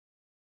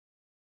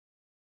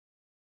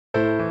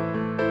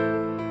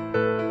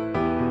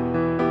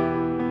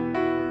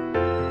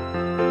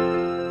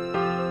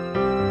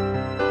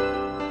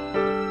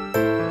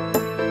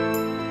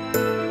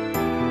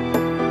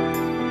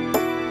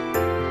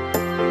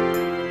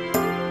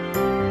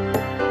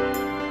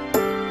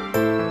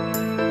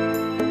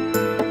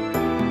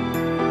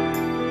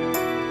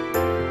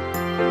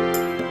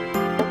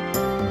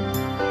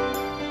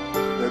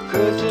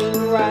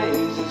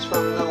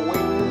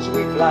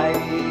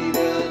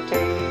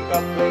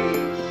our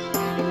place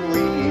and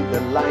read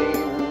the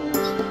lines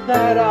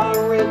that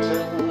are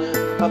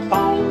written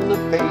upon the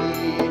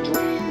page.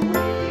 We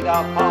read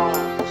our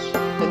parts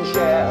and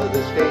share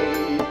the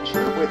stage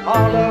with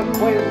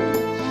Harlequins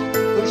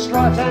who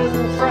strut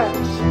and fret.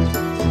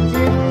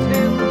 In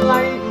dim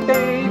light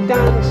they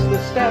dance the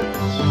steps,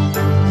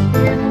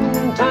 in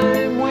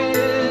time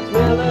with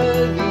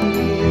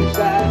melodies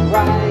that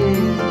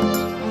rise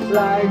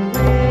like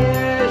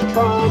mist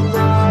from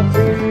the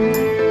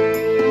breeze.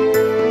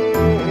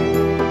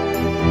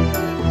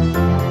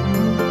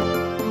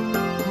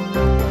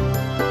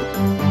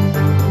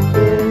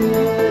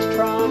 Mist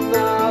from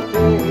the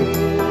breeze.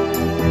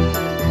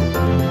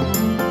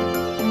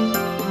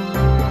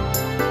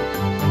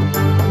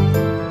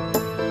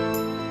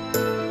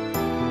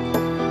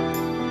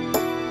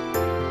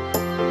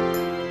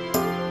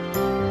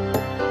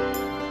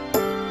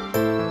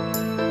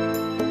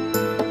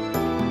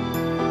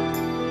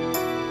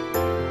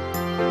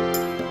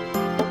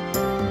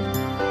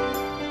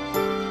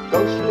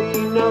 Ghostly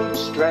notes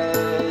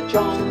stretch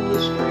on the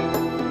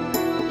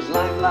strings,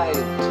 limelight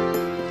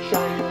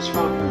shines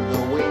from the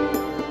wings.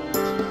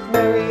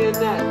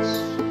 Marionettes,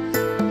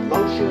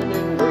 motion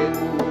and grin,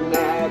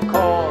 their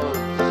chords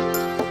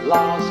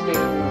lost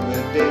in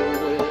the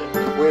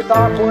din, with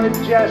awkward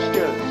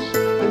gestures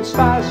and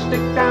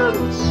spastic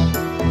dance,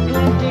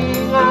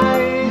 glinting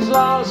eyes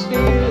lost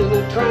in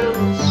a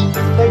trance.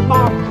 They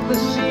mock the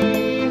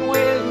scene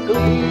with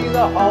glee,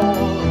 the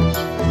hordes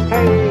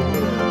hang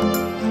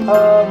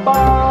above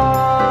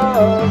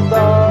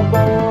the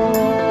board.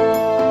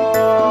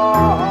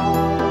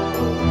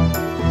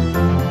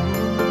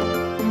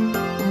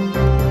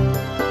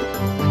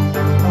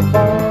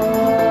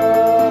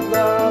 Above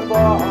the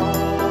board.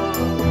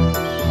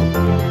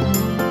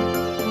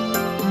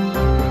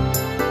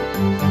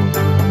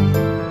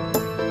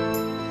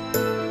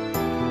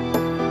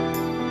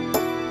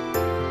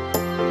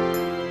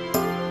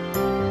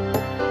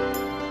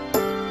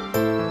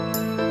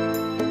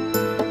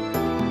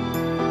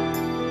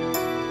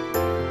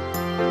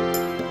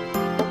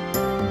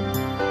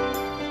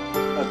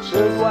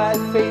 Absurd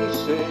white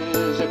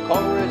faces, a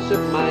chorus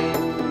of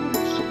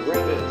mimes,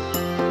 grimace,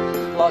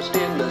 lost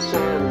in the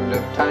sand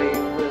of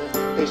time.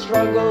 They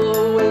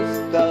struggle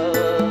with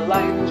the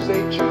lines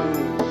they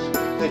choose.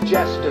 The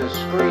jester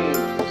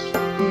screams,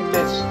 he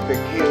missed the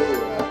cue.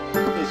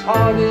 His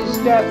heart is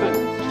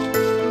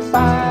deafened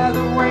by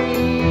the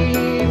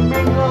rain,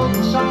 mingled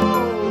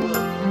song,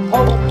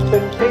 hope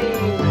and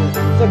pain,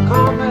 the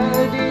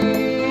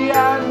comedy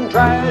and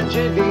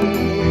tragedy.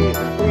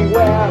 We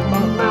wear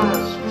both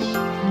masks,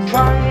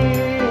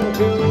 trying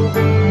to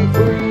be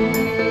free.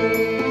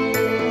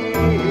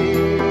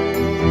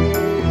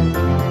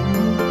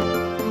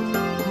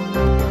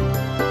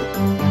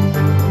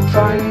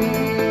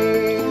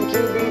 Trying to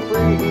be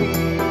free.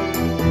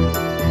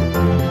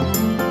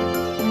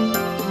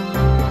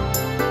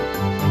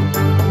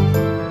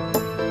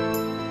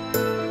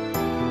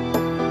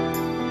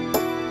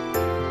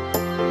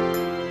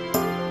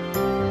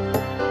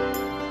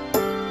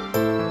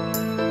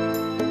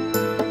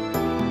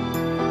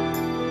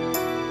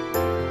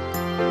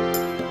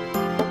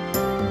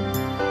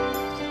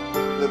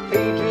 The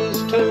pages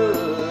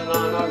turn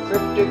on our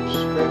cryptic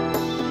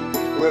scripts,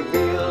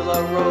 reveal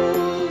a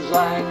rose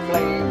like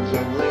flames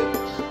and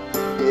lips.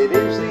 It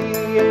is the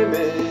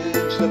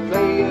image the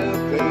player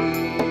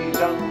plays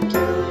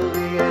until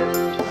the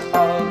end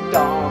of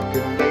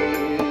darkened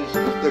days.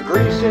 The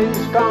grease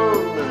is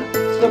gone,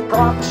 the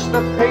props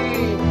the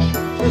page,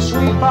 the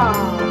sweeper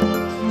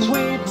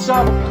sweeps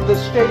up the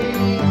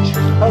stage.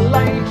 A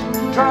light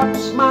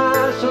traps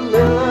my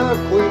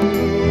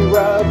soliloquy,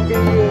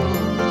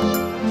 reveals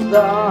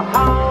the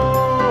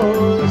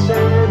house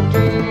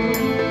empty.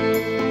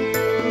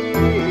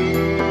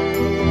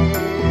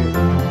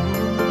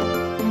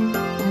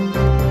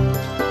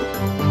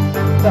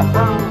 The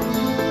house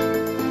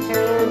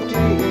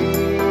empty.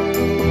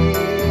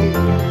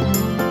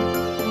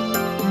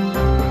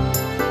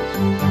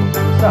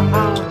 The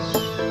house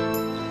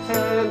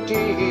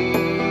empty.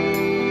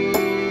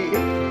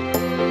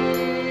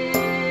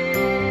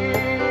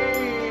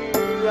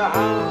 The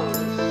house